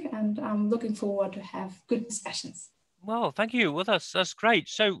listening, and I'm looking forward to have good discussions. Well, thank you. Well, that's great.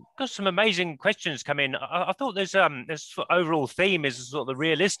 So, got some amazing questions come in. I thought there's overall theme is sort of the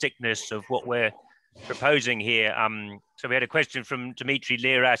realisticness of what we're proposing here. So we had a question from Dimitri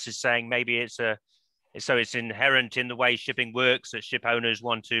Liras is saying maybe it's inherent in the way shipping works that ship owners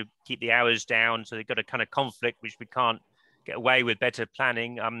want to keep the hours down, so they've got a kind of conflict which we can't get away with better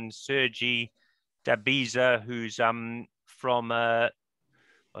planning. Sergi Dabiza, who's from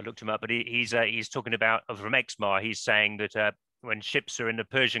I looked him up, but he's talking about from Exmar. He's saying that when ships are in the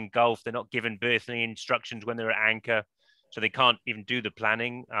Persian Gulf, they're not given berthing instructions when they're at anchor, so they can't even do the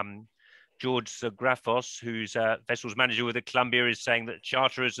planning. George Grafos, who's vessels manager with the Columbia, is saying that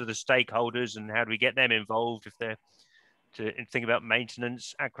charterers are the stakeholders, and how do we get them involved if they're to think about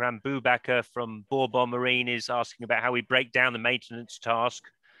maintenance. Akram Boubaker from Bourbon Marine is asking about how we break down the maintenance task.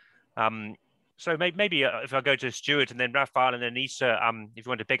 So maybe if I go to Stewart and then Raphael and then Issa, if you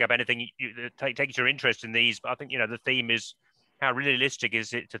want to pick up anything, take your interest in these. But I think, the theme is how realistic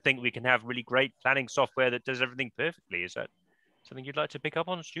is it to think we can have really great planning software that does everything perfectly? Is that something you'd like to pick up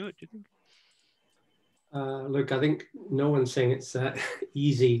on, Stewart, do you think? Look, I think no one's saying it's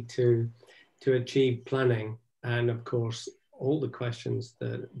easy to achieve planning. And of course, all the questions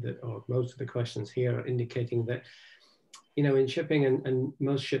or most of the questions here are indicating that, in shipping and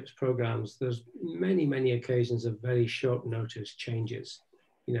most ships programs, there's many occasions of very short notice changes,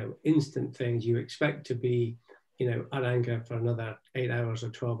 instant things. You expect to be, at anchor for another 8 hours or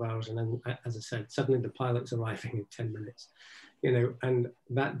 12 hours. And then, as I said, suddenly the pilot's arriving in 10 minutes, and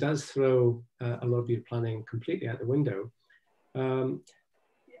that does throw a lot of your planning completely out the window.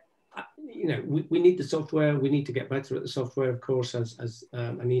 We need the software. We need to get better at the software, of course, as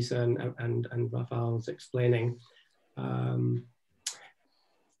Anissa and Raphael was explaining.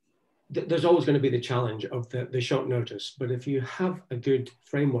 There's always going to be the challenge of the short notice, but if you have a good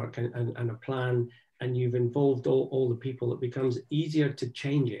framework and a plan, and you've involved all the people, it becomes easier to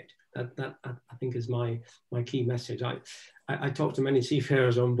change it. That I think is my key message. I talk to many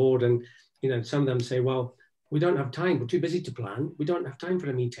seafarers on board, and some of them say, well, we don't have time, we're too busy to plan, we don't have time for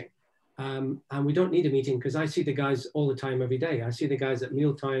a meeting. And we don't need a meeting because I see the guys all the time, every day. I see the guys at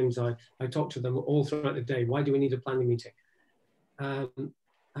meal times. I talk to them all throughout the day. Why do we need a planning meeting?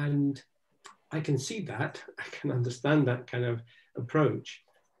 And I can see that. I can understand that kind of approach.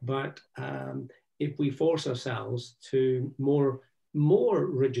 But, if we force ourselves to more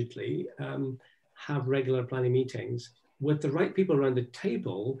rigidly have regular planning meetings with the right people around the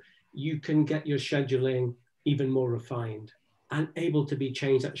table, you can get your scheduling even more refined and able to be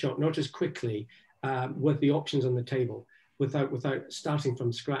changed at short notice quickly with the options on the table without starting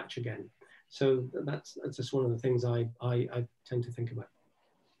from scratch again. So that's just one of the things I tend to think about.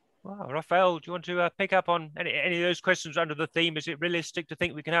 Wow, Raphael, do you want to pick up on any of those questions under the theme? Is it realistic to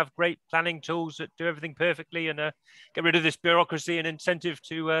think we can have great planning tools that do everything perfectly and get rid of this bureaucracy and incentive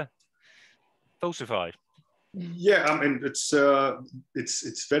to falsify? Yeah, I mean,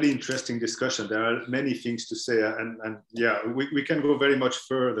 it's very interesting discussion. There are many things to say, and yeah, we can go very much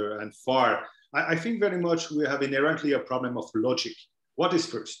further and far. I think very much we have inherently a problem of logic. What is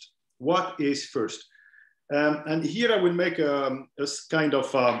first? What is first? And here I will make a kind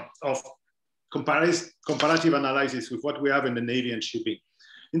of comparative analysis with what we have in the Navy and shipping.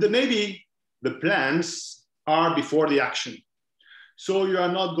 In the Navy, the plans are before the action. So you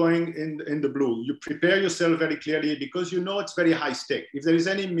are not going in the blue. You prepare yourself very clearly because you know it's very high stake. If there is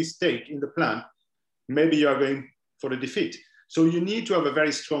any mistake in the plan, maybe you are going for a defeat. So you need to have a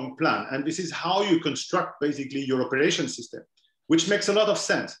very strong plan. And this is how you construct basically your operation system, which makes a lot of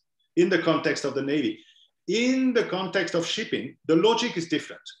sense in the context of the Navy. In the context of shipping, the logic is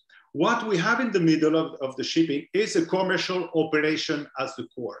different. What we have in the middle of the shipping is a commercial operation as the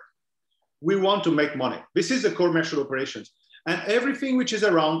core. We want to make money. This is a commercial operations. And everything which is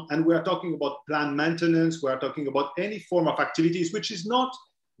around, and we are talking about planned maintenance, we are talking about any form of activities which is not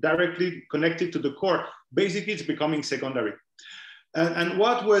directly connected to the core, basically it's becoming secondary. And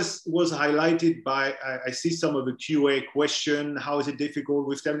what was highlighted by, I see some of the QA question, how is it difficult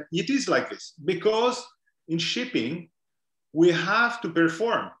with them? It is like this, because in shipping, we have to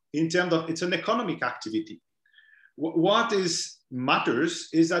perform in terms of, it's an economic activity. What matters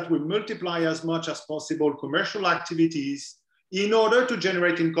is that we multiply as much as possible commercial activities in order to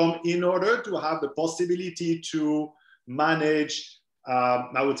generate income, in order to have the possibility to manage,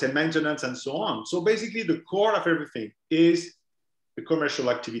 I would say, maintenance and so on. So basically the core of everything is the commercial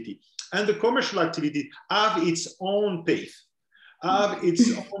activity. And the commercial activity have its own pace, have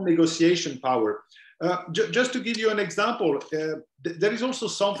its own negotiation power. Just to give you an example, there is also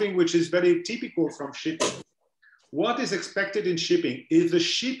something which is very typical from shipping. What is expected in shipping is the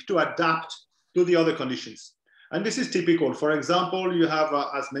ship to adapt to the other conditions. And this is typical. For example, you have,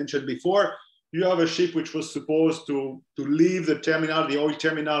 as mentioned before, you have a ship which was supposed to leave the terminal, the oil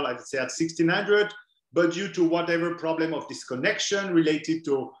terminal, I'd say at 1600, but due to whatever problem of disconnection related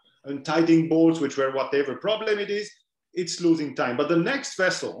to untightening bolts, which were whatever problem it is, it's losing time. But the next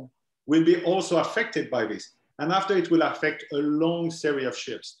vessel will be also affected by this. And after it will affect a long series of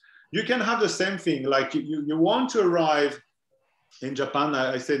ships. You can have the same thing, like you want to arrive in Japan.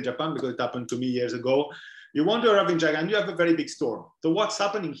 I say Japan because it happened to me years ago. You want to arrive in Japan, you have a very big storm. So what's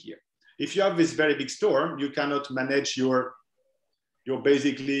happening here? If you have this very big storm, you cannot manage your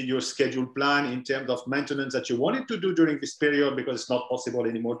scheduled plan in terms of maintenance that you wanted to do during this period because it's not possible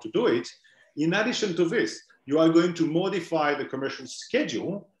anymore to do it. In addition to this, you are going to modify the commercial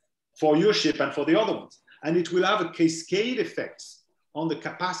schedule for your ship and for the other ones. And it will have a cascade effect on the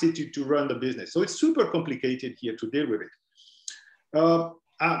capacity to run the business. So it's super complicated here to deal with it.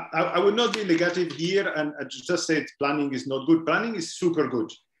 I would not be negative here and just say planning is not good. Planning is super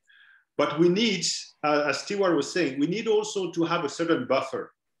good. But we need, as Stewart was saying, we need also to have a certain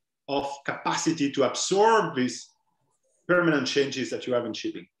buffer of capacity to absorb these permanent changes that you have in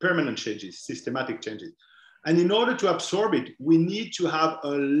shipping, permanent changes, systematic changes. And in order to absorb it, we need to have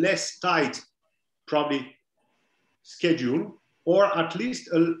a less tight, probably, schedule, or at least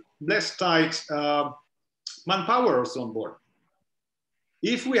a less tight manpower also on board.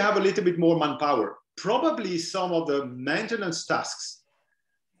 If we have a little bit more manpower, probably some of the maintenance tasks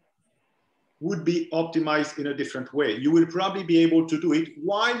would be optimized in a different way. You will probably be able to do it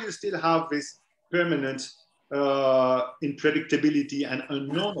while you still have this permanent unpredictability and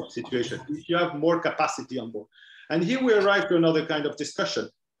unknown of situation, if you have more capacity on board. And here we arrive to another kind of discussion.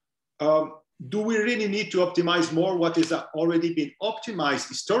 Do we really need to optimize more what is already been optimized,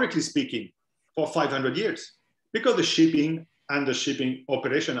 historically speaking, for 500 years? Because the shipping and the shipping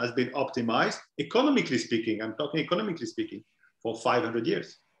operation has been optimized, economically speaking, I'm talking economically speaking, for 500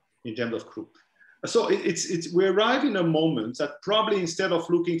 years in terms of crew. So we arrive in a moment that probably instead of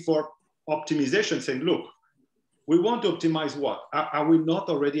looking for optimization, saying, look, we want to optimize what? Are we not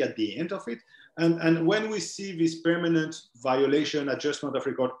already at the end of it? And when we see this permanent violation, adjustment of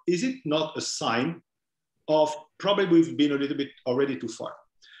record, is it not a sign of probably we've been a little bit already too far?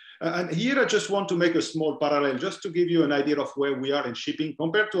 And here I just want to make a small parallel, just to give you an idea of where we are in shipping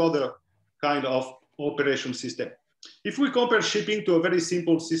compared to other kind of operation system. If we compare shipping to a very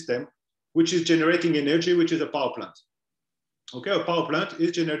simple system, which is generating energy, which is a power plant. Okay, a power plant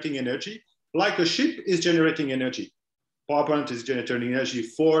is generating energy, like a ship is generating energy. Power plant is generating energy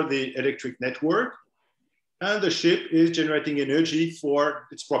for the electric network, and the ship is generating energy for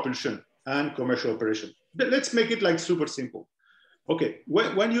its propulsion and commercial operation. But let's make it like super simple. Okay,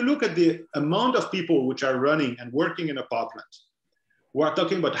 when you look at the amount of people which are running and working in a power plant, we are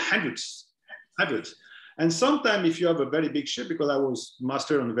talking about hundreds. And sometimes if you have a very big ship, because I was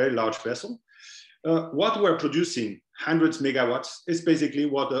master on a very large vessel, what we're producing, hundreds megawatts, is basically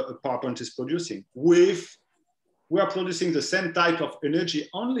what a power plant is producing. We are producing the same type of energy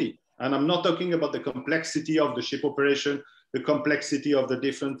only. And I'm not talking about the complexity of the ship operation, the complexity of the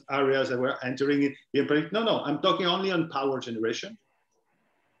different areas that we're entering in. No, I'm talking only on power generation.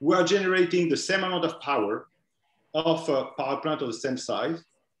 We are generating the same amount of power of a power plant of the same size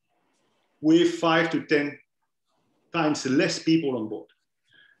with 5 to 10 times less people on board.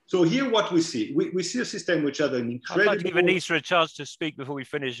 So here what we see, we see a system which has an incredible... I'd like to give Anissa a chance to speak before we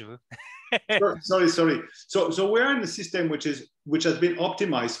finish. Sorry. So we're in a system which has been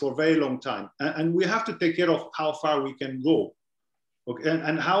optimized for a very long time. And we have to take care of how far we can go. Okay,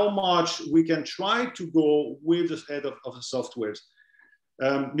 and how much we can try to go with the head of the softwares.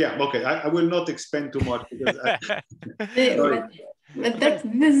 I will not expand too much because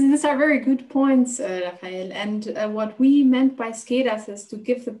these are very good points, Raphael. And what we meant by SCADAs is to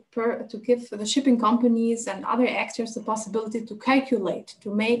give the shipping companies and other actors the possibility to calculate,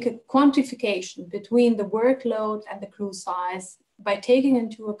 to make a quantification between the workload and the crew size by taking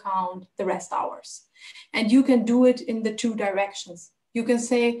into account the rest hours. And you can do it in the two directions. You can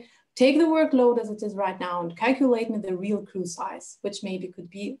say, take the workload as it is right now and calculate me the real crew size, which maybe could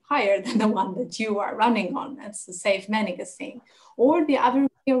be higher than the one that you are running on. That's the safe manning thing. Or the other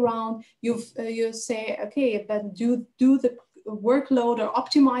way around, you say, okay, then do the workload or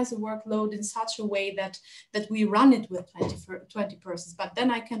optimize the workload in such a way that we run it with 20 persons, but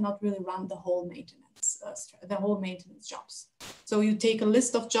then I cannot really run the whole maintenance jobs. So you take a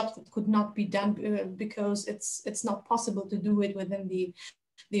list of jobs that could not be done because it's not possible to do it within the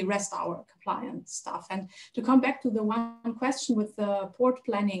rest hour compliance stuff. And to come back to the one question with the port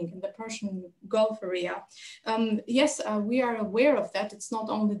planning in the Persian Gulf area, yes, we are aware of that. It's not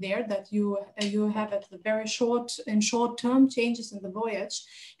only there that you have at the very short term changes in the voyage,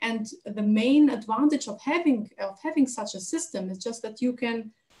 and the main advantage of having such a system is just that you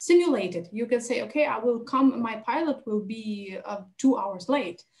can simulate it. You can say, okay, I will come, my pilot will be 2 hours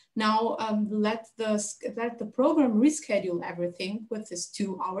late. Now let the program reschedule everything with this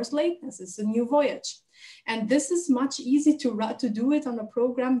 2 hours lateness. It's a new voyage. And this is much easier to do it on a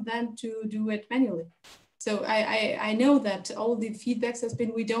program than to do it manually. So I know that all the feedbacks has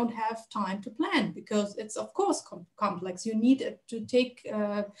been, we don't have time to plan because it's of course complex. You need to take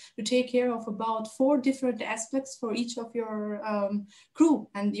care of about 4 different aspects for each of your crew,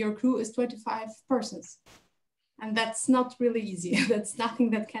 and your crew is 25 persons. And that's not really easy. That's nothing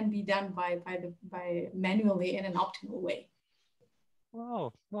that can be done by manually in an optimal way.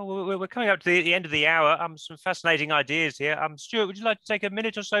 Well, we're coming up to the end of the hour. Some fascinating ideas here. Stewart, would you like to take a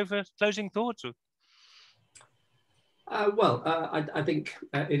minute or so for closing thoughts? I think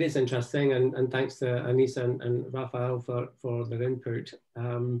it is interesting, and thanks to Anissa and Raphael for their input.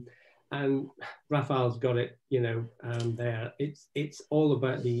 And Raphael's got it, there. It's all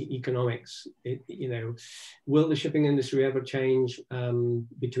about the economics. Will the shipping industry ever change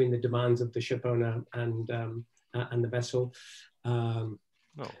between the demands of the ship owner and the vessel?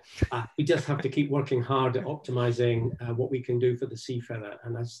 We just have to keep working hard at optimizing what we can do for the seafarer.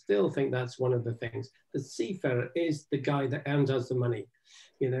 And I still think that's one of the things. The seafarer is the guy that earns us the money.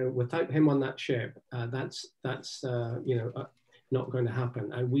 Without him on that ship, that's not going to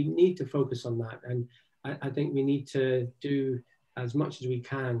happen. And we need to focus on that. And I think we need to do as much as we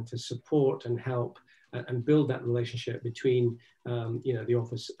can to support and help and build that relationship between the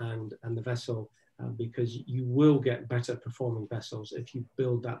office and the vessel, because you will get better performing vessels if you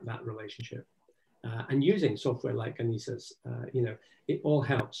build that relationship. And using software like Anissa's, it all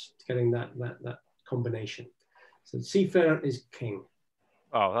helps getting that combination. So seafarer is king.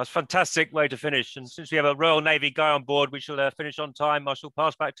 Oh, that's a fantastic way to finish. And since we have a Royal Navy guy on board, we shall finish on time. I shall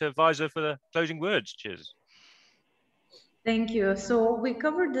pass back to Advisor for the closing words. Cheers. Thank you. So we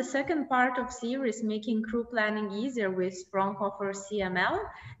covered the second part of series, Making Crew Planning Easier with Fraunhofer CML.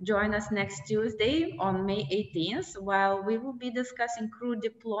 Join us next Tuesday on May 18th, while we will be discussing crew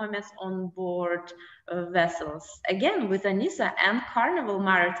deployments on board vessels. Again, with Anissa and Carnival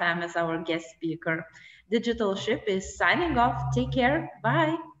Maritime as our guest speaker. Digital Ship is signing off. Take care.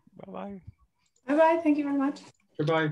 Bye. Bye-bye. Bye-bye. Thank you very much. Goodbye.